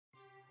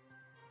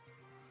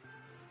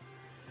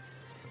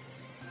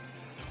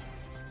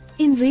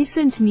In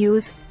recent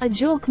news, a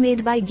joke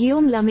made by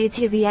Guillaume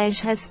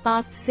Lemay-Thivierge has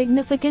sparked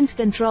significant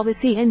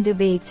controversy and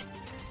debate.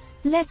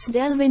 Let's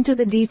delve into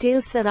the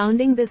details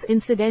surrounding this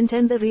incident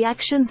and the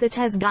reactions it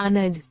has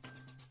garnered.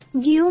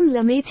 Guillaume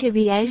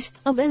Lemay-Thivierge,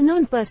 a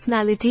well-known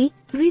personality,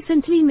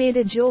 recently made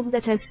a joke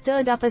that has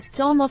stirred up a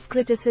storm of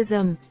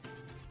criticism.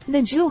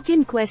 The joke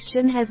in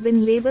question has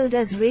been labeled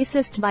as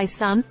racist by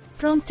some,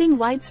 prompting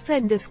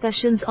widespread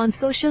discussions on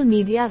social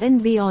media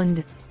and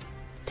beyond.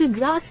 To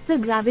grasp the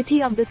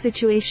gravity of the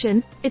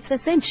situation, it's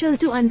essential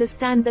to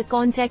understand the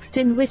context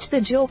in which the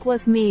joke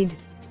was made.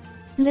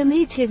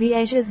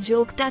 Lemay-Thivierge's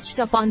joke touched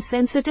upon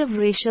sensitive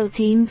racial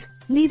themes,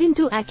 leading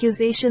to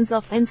accusations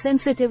of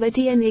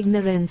insensitivity and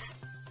ignorance.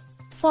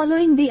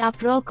 Following the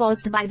uproar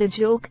caused by the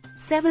joke,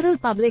 several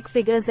public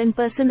figures and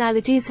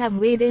personalities have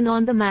weighed in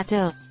on the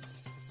matter.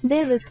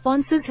 Their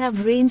responses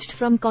have ranged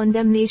from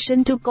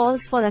condemnation to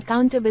calls for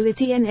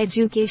accountability and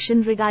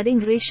education regarding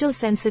racial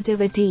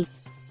sensitivity.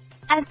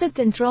 As the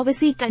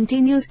controversy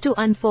continues to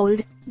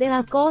unfold, there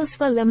are calls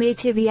for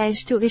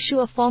Lemay-Thivierge to issue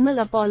a formal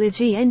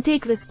apology and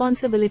take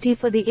responsibility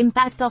for the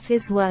impact of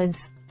his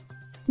words.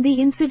 The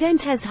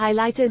incident has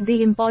highlighted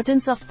the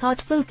importance of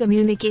thoughtful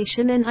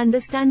communication and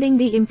understanding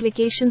the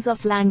implications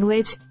of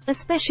language,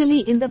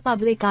 especially in the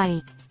public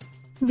eye.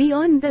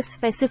 Beyond the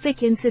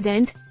specific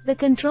incident, the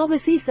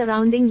controversy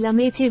surrounding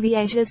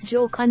Lemay-Thivierge's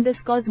joke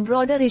underscores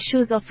broader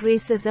issues of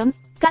racism,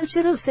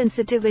 cultural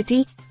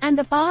sensitivity, and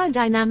the power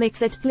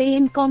dynamics at play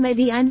in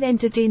comedy and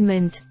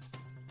entertainment.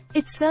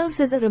 It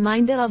serves as a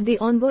reminder of the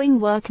ongoing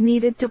work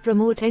needed to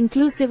promote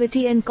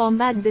inclusivity and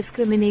combat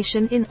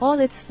discrimination in all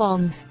its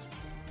forms.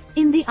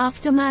 In the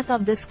aftermath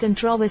of this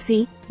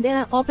controversy, there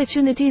are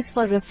opportunities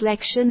for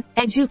reflection,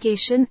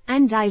 education,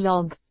 and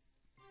dialogue.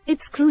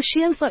 It's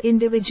crucial for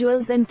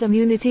individuals and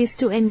communities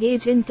to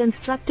engage in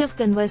constructive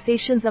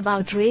conversations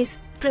about race,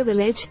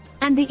 privilege,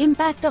 and the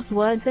impact of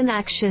words and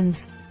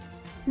actions.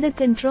 The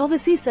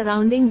controversy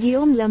surrounding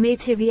Guillaume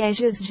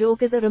Lemay-Thivierge's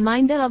joke is a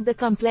reminder of the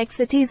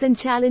complexities and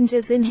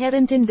challenges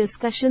inherent in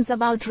discussions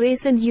about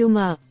race and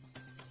humor.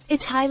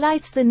 It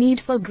highlights the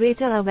need for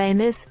greater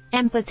awareness,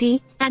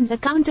 empathy, and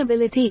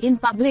accountability in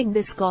public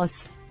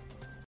discourse.